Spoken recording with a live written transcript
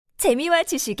재미와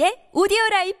지식의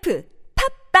오디오라이프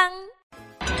팝빵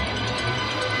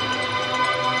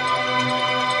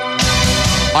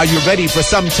Are you ready for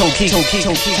some Tokic?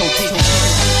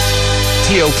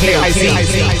 T-O-K-I-C.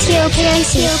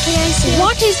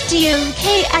 What is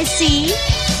T-O-K-I-C?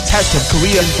 Test of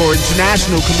Korean for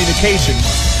international communication.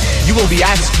 You will be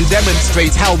asked to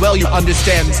demonstrate how well you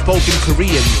understand spoken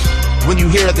Korean. When you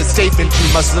hear the statement,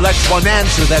 you must select one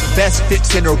answer that best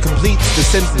fits in or completes the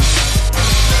sentence.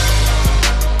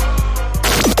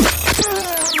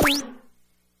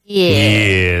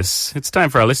 Yes. It's time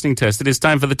for our listening test. It is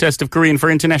time for the test of Korean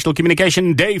for international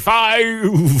communication, day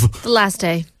 5. The last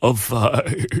day. Of 5.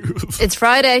 It's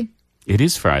Friday. It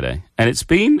is Friday. And it's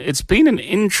been an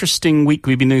interesting week.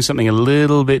 We've been doing something a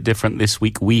little bit different this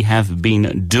week. We have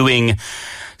been doing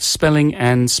spelling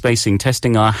and spacing,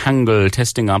 testing our Hangul,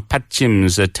 testing our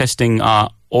patchims, testing our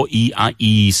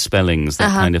O-E-I-E spellings, that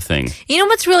kind of thing. You know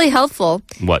what's really helpful?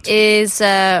 What? Is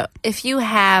if you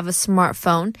have a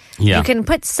smartphone, you can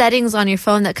put settings on your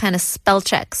phone that kind of spell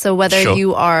check. So whether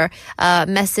you are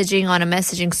messaging on a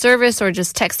messaging service or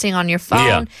just texting on your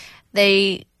phone,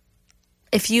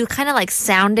 if you kind of like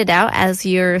sound it out as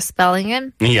you're spelling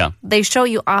it, they show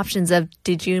you options of,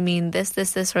 did you mean this,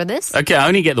 or this? Okay, I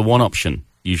only get the one option.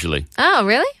 Usually. Oh,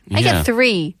 really? I get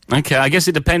 3. Okay, I guess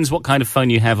it depends what kind of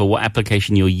phone you have or what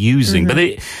application you're using. But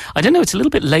I don't know, it's a little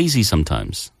bit lazy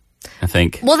sometimes, I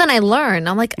think. Well, then I learn.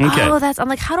 I'm like, I'm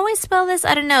like, how do I spell this?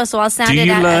 I don't know. So I'll sound it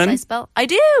out as I spell. I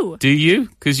do. Do you?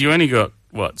 Because you only got,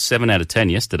 7 out of 10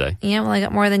 yesterday. Yeah, well, I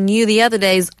got more than you the other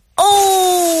days.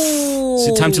 Oh! Is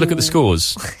it time to look at the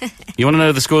scores? You want to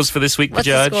know the scores for this week, What's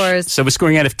Bajaj? the scores? So we're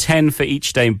scoring out of 10 for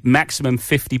each day. Maximum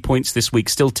 50 points this week.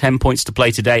 Still 10 points to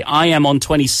play today. I am on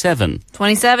 27.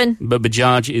 27. But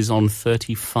Bajaj is on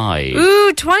 35.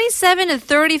 Ooh, 27 to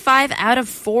 35 out of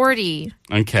 40.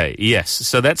 Okay, yes.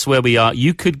 So that's where we are.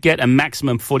 You could get a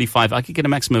maximum 45. I could get a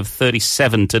maximum of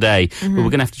 37 today. But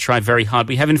we're going to have to try very hard.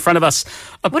 We have in front of us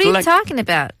What are you talking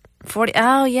about? 40.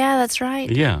 Oh, yeah, that's right.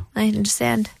 Yeah. I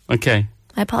understand. Okay.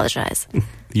 I apologize.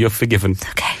 You're forgiven.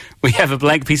 Okay. We have a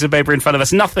blank piece of paper in front of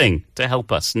us. Nothing to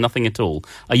help us. Nothing at all.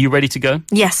 Are you ready to go?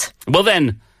 Yes. Well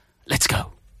then, let's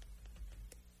go.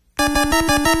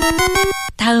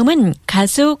 다음은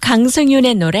가수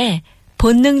강승윤의 노래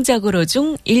본능적으로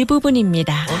중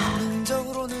일부분입니다.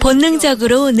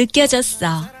 본능적으로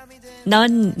느껴졌어.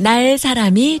 넌 나의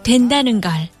사람이 된다는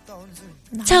걸.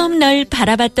 처음 널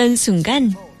바라봤던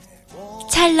순간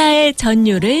찰나의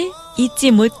전율을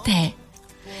잊지 못해.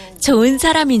 좋은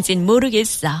사람인진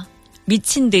모르겠어.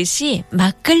 미친 듯이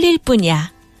막 끌릴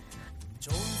뿐이야.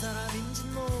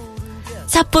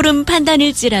 섣부른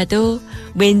판단일지라도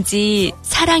왠지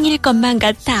사랑일 것만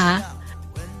같아.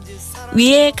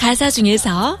 위의 가사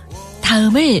중에서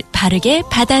다음을 바르게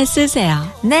받아 쓰세요.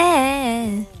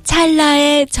 네.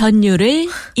 찰나의 전율을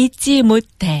잊지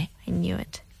못해. I knew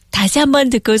it. 다시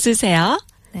한번 듣고 쓰세요.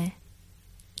 네.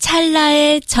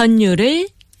 찰나의 전율을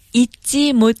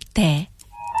잊지 못해.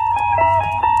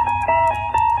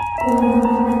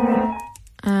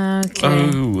 Okay.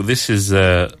 Oh, this is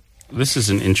an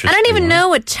interesting. I don't even know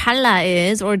what chala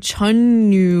is or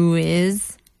chonyu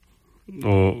is.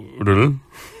 Or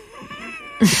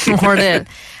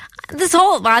This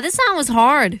song was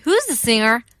hard. Who's the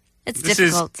singer? It's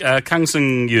difficult. This is Kang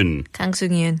Seung-yoon. Kang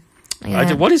Seung-yoon.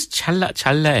 What is challa?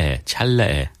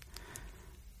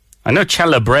 I know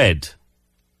challa bread.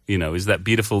 You know, is that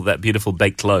beautiful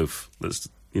baked loaf that's,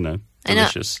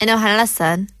 delicious. I know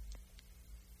halasan.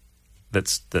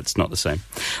 That's not the same.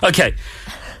 Okay.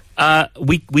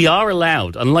 We are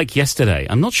allowed, unlike yesterday.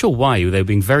 I'm not sure why. They were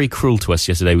being very cruel to us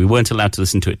yesterday. We weren't allowed to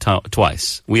listen to it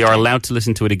twice. We are allowed to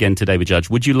listen to it again today, Judge.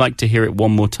 Would you like to hear it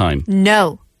one more time?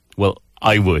 No. Well,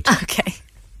 I would. Okay.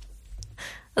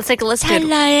 Let's take a listen.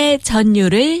 찰나의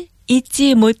전율을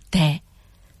잊지 못해.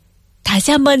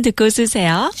 다시 한번 듣고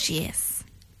쓰세요. Yes.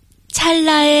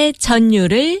 찰나의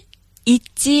전율을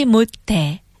잊지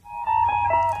못해.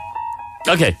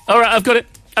 Okay. All right. I've got it.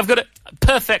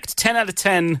 Perfect. 10 out of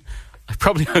 10. I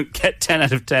probably won't get 10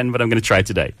 out of 10, but I'm going to try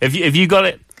today. Have you got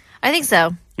it? I think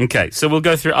so. Okay. So we'll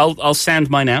go through. I'll sound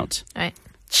mine out. All right.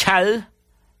 찰,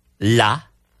 라,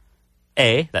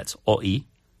 에. That's O-E.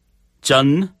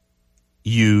 전,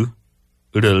 유,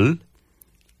 를.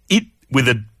 It with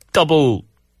a double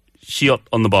shiot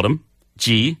on the bottom.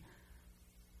 G.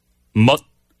 Mot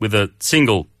with a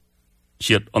single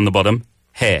shiot on the bottom.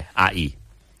 He, A-E.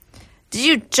 Did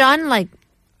you John like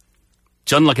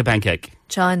a pancake.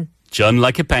 John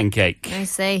like a pancake. I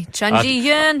say Chun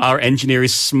Ji-hyun. Our engineer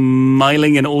is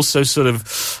smiling and also sort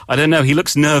of, I don't know, he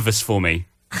looks nervous for me.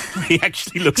 He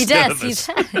actually looks He does. nervous.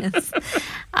 He does.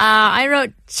 I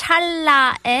wrote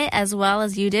찰나에 as well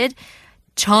as you did.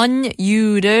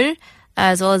 전유를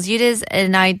as well as you did.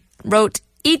 And I wrote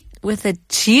it with a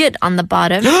지읒 on the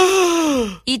bottom.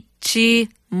 잊지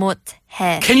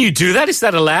못해. Can you do that? Is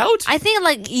that allowed? I think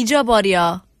like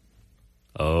잊어버려.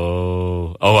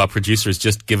 Oh, our producer has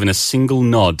just given a single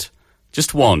nod.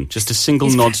 Just one. Just a single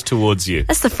nod towards you.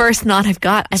 That's the first nod I've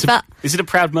got. Is it a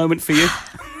proud moment for you?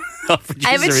 Our producer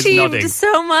I've is achieved nodding.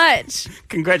 so much.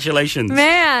 Congratulations.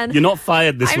 Man. You're not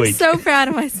fired this I'm week. so proud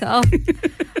of myself.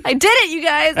 I did it, you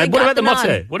guys. I And got what about the nod.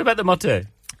 motte? What about the motte?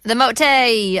 The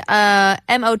motte.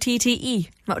 M-O-T-T-E.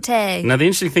 Motte. Now, the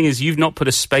interesting thing is you've not put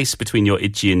a space between your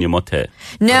itchy and your motte.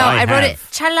 No, But I wrote it.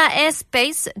 have. 찰나에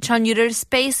space, 전유를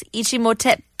space, 잊지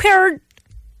못해, period.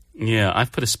 Yeah,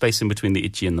 I've put a space in between the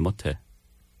itchy and the motte.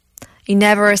 You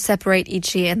never separate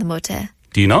ichi and the motte.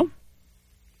 Do you not?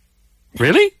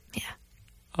 Really? Yeah.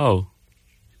 Oh.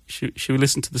 Should we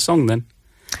listen to the song then?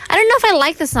 I don't know if I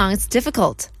like the song. It's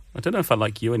difficult. I don't know if I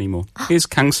like you anymore. Here's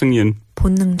Kang Seung-yoon.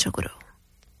 본능적으로.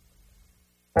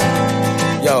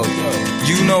 Yo,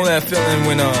 you know that feeling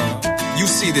when you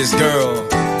see this girl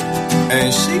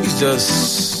and she's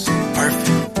just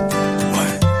perfect.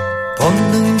 What?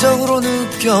 본능적으로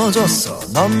느껴졌어.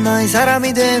 넌 나의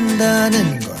사람이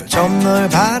된다는 걸 처음 널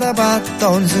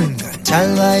바라봤던 순간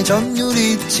찰나의 전율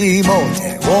잊지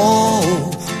못해.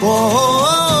 Whoa,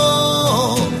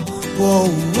 whoa, whoa,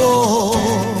 whoa.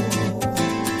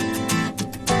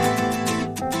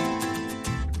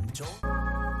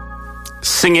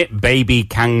 Sing it, baby,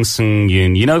 Kang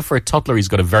Seung-yoon. You know, for a toddler, he's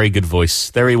got a very good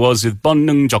voice. There he was with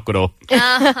본능적으로.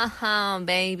 Oh,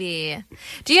 baby.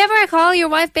 Do you ever call your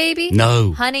wife baby?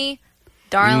 No. Honey?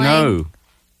 Darling? No.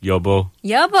 Yobbo.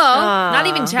 여보? Not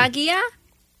even 자기야?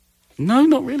 No,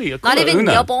 not really. I call Not her even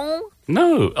Una. 여보?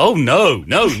 No. Oh, no.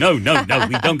 No. We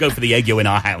don't go for the egg in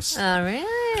our house. All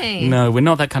right. No, we're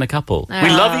not that kind of couple. We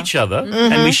Oh. love each other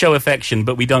and we show affection,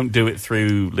 but we don't do it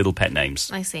through little pet names.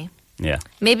 I see. Yeah.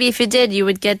 Maybe if you did, you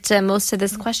would get most of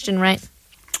this question right.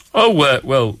 Oh,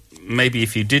 well, maybe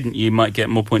if you didn't, you might get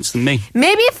more points than me.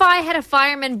 Maybe if I had a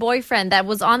fireman boyfriend that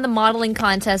was on the modeling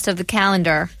contest of the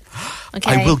calendar.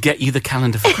 Okay. I will get you the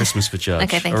calendar for Christmas for Judge.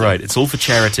 Okay, thank All you. right, it's all for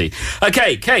charity.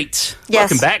 Okay, Kate, Yes.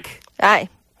 welcome back. Hi.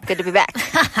 Good to be back.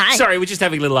 Hi. Sorry, we're just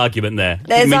having a little argument there.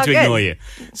 That's Didn't mean all to good. ignore you.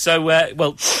 So,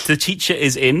 the teacher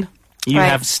is in. You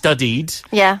Right. have studied.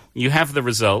 Yeah. You have the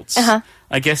results. Uh-huh.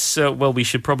 I guess, we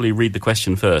should probably read the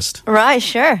question first. Right,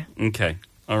 sure. Okay.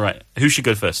 All right. Who should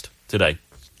go first today?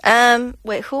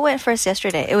 Wait, who went first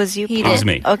yesterday? It was you. He Paul. It was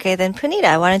me. Okay, then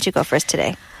Punita, why don't you go first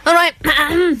today? All right.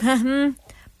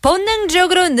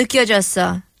 본능적으로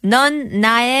느껴졌어. 넌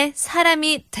나의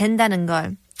사람이 된다는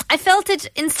걸. I felt it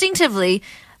instinctively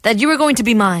that you were going to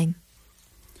be mine.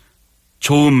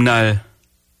 좋은 날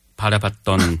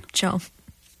바라봤던 Joe.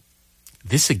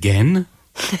 This again?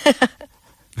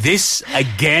 This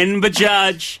again,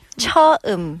 Bajaj?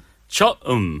 처음.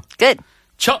 처음 Good.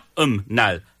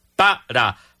 날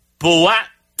바라보았던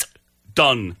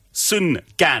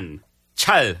순간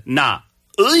찰나의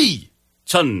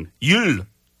전율을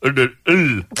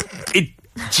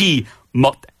잊지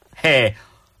못해.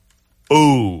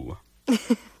 Oh,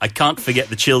 I can't forget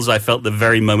the chills I felt the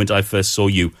very moment I first saw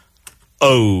you.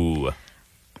 Oh.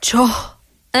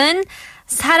 조은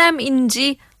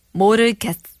사람인지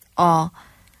모르겠어.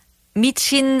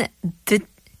 미친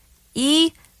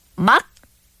듯이 막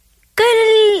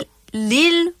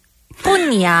끌릴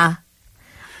뿐이야.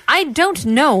 I don't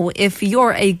know if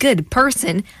you're a good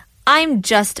person. I'm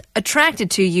just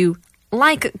attracted to you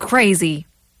like crazy.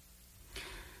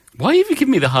 Why have you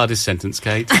given me the hardest sentence,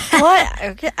 Kate? What?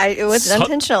 Okay, it was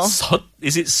intentional.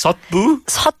 Is it 섣부?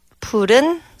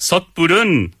 섣부른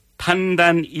섣부른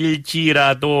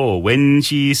판단일지라도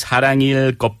왠지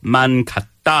사랑일 것만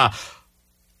같다.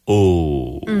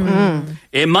 Oh.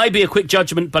 It might be a quick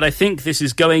judgment, but I think this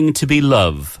is going to be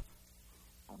love.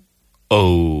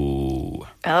 Oh.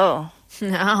 Oh.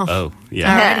 No. Oh,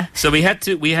 yeah. So we had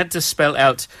to spell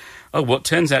out what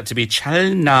turns out to be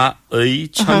찰나의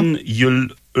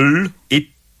전율을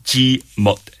잊지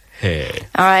못해.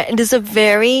 All right. It is a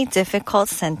very difficult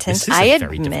sentence. This is I a admit.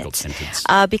 very difficult sentence.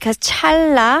 Because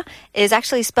찰나 is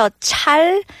actually spelled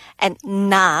찰 and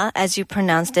na as you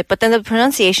pronounced it, but then the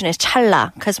pronunciation is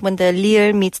찰나 because when the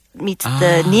lier meets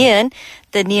the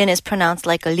nian is pronounced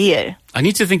like a lier. I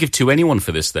need to think of to anyone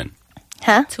for this then.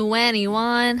 Huh?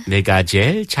 21. 내가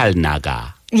제일 잘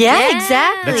나가. Yeah,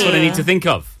 exactly. That's what I need to think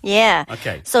of. Yeah.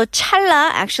 Okay. So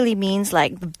찰나 actually means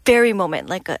like the very moment,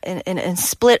 like in a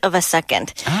split of a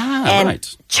second. Ah, and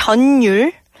right.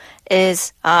 전율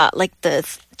is like the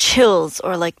chills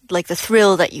or like the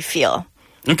thrill that you feel.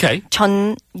 Okay.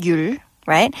 전율,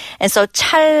 right? And so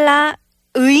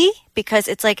찰나의, because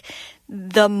it's like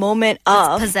the moment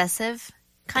of. It's possessive,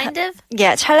 kind of?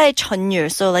 Yeah, 찰나의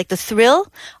전율. So like the thrill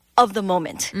of the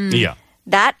moment. Yeah.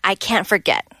 That I can't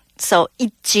forget. So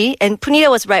잊지, and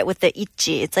Punita was right with the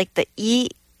잊지. It's like the 이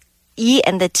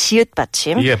and the 지읒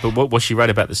받침. Yeah, but what was she right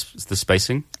about the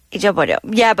spacing? 잊어버려.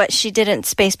 Yeah, but she didn't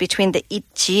space between the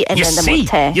잊지 and then the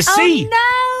못해. You see? Oh,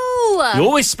 no! You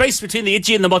always space between the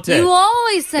itchy and the motte. You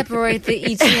always separate the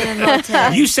ichi and the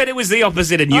motte. You said it was the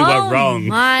opposite and you were wrong.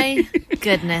 My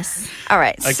goodness. All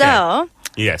right, Okay. so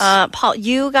Yes. Paul,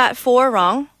 you got 4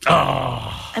 wrong.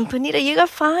 Oh. And Punita, you got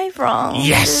 5 wrong.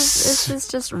 Yes. This is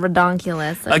just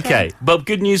redonkulous. Okay, but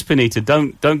good news, Panita.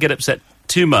 Don't get upset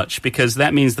too much because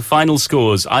that means the final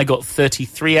scores. I got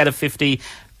 33 out of 50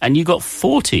 and you got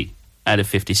 40 out of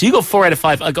 50. So you got 4 out of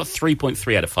 5. I got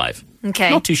 3.3 out of 5. Okay.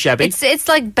 Not too shabby. It's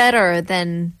like better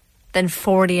than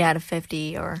 40 out of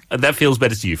 50 or... That feels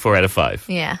better to you, 4 out of 5.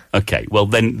 Yeah. Okay, well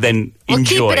then We'll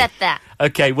enjoy. keep it at that.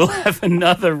 Okay, we'll have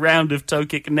another round of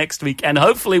Tokic next week and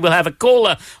hopefully we'll have a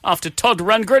caller after Todd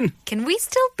Rundgren. Can we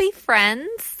still be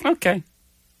friends? Okay.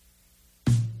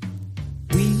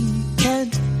 We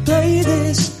can't play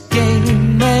this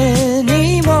game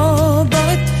anymore,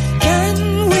 but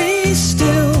can we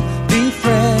still be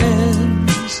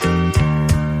friends?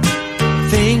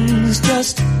 Things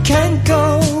just can't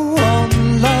go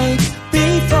on like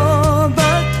before,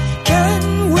 but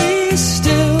can we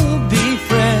still